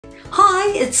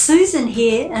Hi, it's Susan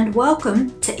here and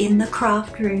welcome to In the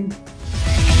Craft Room.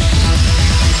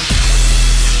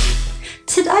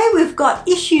 Today we've got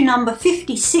issue number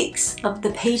 56 of the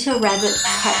Peter Rabbit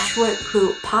Patchwork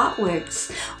Quilt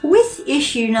Partworks. With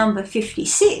issue number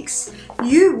 56,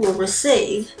 you will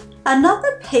receive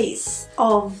another piece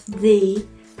of the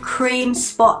cream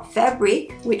spot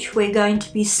fabric which we're going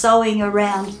to be sewing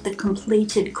around the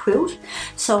completed quilt.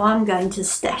 So I'm going to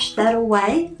stash that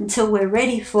away until we're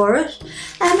ready for it.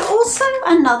 And also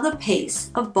another piece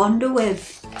of Bonder web.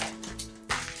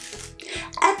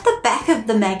 At the back of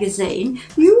the magazine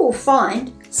you will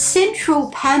find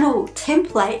central panel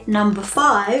template number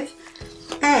 5,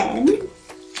 and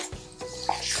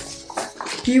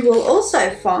you will also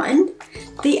find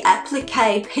the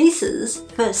applique pieces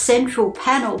for central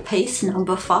panel piece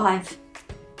number 5.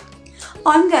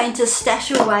 I'm going to stash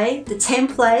away the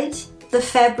template, the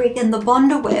fabric and the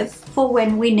Bonder web for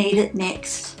when we need it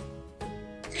next.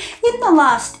 In the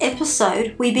last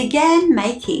episode we began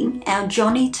making our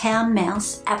Johnny Town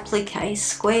Mouse applique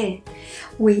square.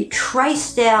 We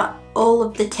traced out all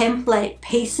of the template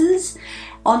pieces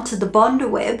onto the Bonder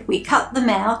web, we cut them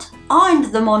out, ironed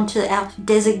them onto our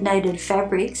designated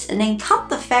fabrics, and then cut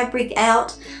the fabric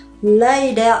out,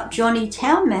 laid out Johnny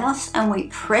Town Mouse, and we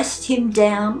pressed him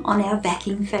down on our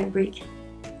backing fabric.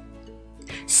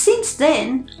 Since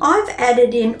then, I've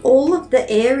added in all of the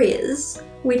areas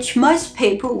which most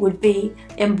people would be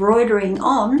embroidering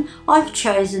on. I've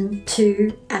chosen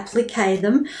to applique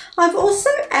them. I've also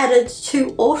added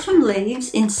 2 autumn leaves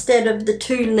instead of the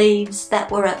 2 leaves that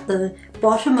were at the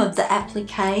bottom of the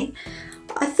applique.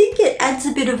 I think it adds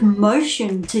a bit of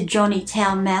motion to Johnny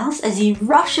Town Mouse as he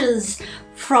rushes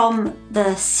from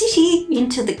the city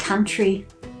into the country.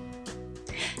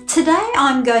 Today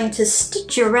I'm going to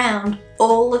stitch around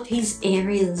all of his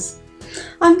areas.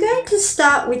 I'm going to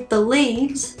start with the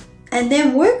leaves and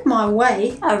then work my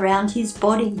way around his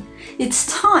body. It's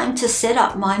time to set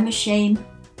up my machine.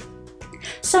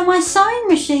 So my sewing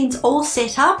machine's all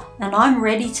set up and I'm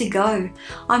ready to go.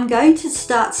 I'm going to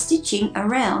start stitching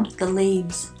around the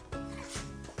leaves.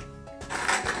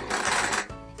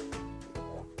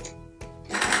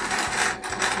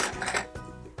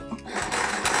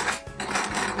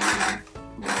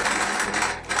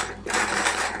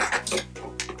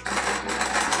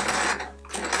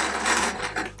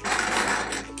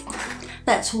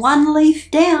 That's 1 leaf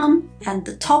down and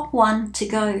the top one to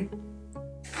go.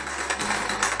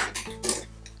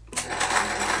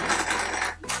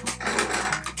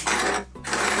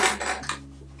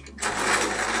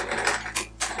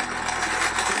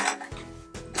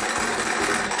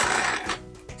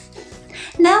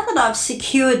 Now that I've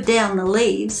secured down the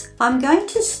leaves, I'm going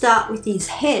to start with his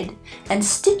head and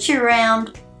stitch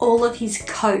around all of his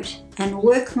coat and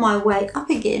work my way up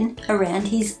again around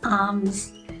his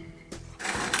arms.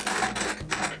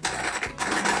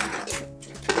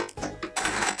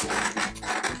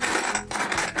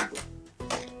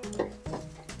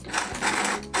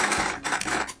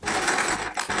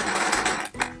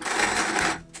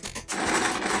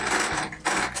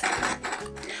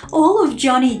 All of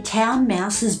Johnny Town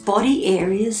Mouse's body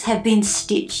areas have been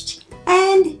stitched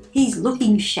and he's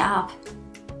looking sharp.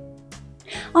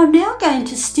 I'm now going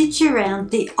to stitch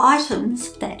around the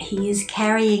items that he is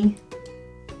carrying.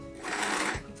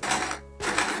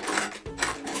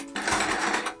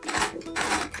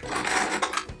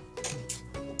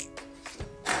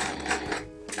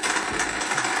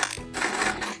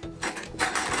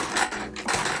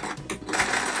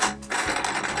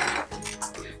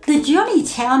 The Johnny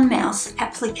Town Mouse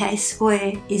applique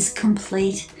square is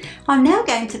complete. I'm now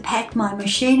going to pack my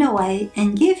machine away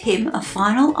and give him a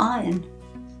final iron.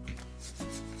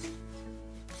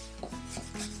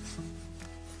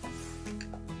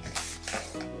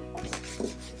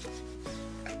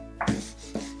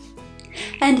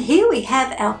 And here we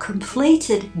have our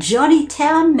completed Johnny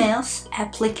Town Mouse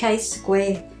applique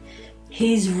square.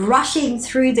 He's rushing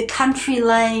through the country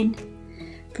lane,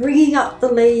 bringing up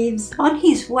the leaves on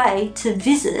his way to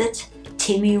visit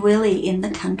Timmy Willie in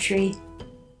the country.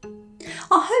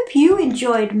 I hope you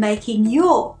enjoyed making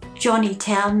your Johnny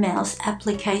Town Mouse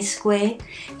applique square.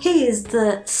 He is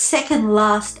the second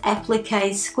last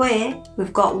applique square.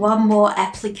 We've got 1 more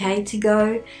applique to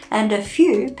go and a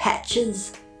few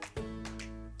patches.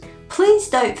 Please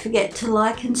don't forget to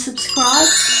like and subscribe.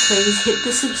 Please hit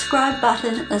the subscribe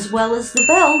button as well as the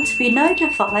bell to be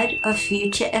notified of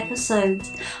future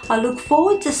episodes. I look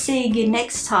forward to seeing you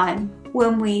next time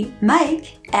when we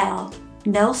make our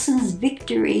Nelson's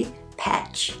Victory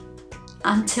patch.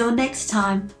 Until next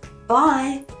time,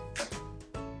 bye!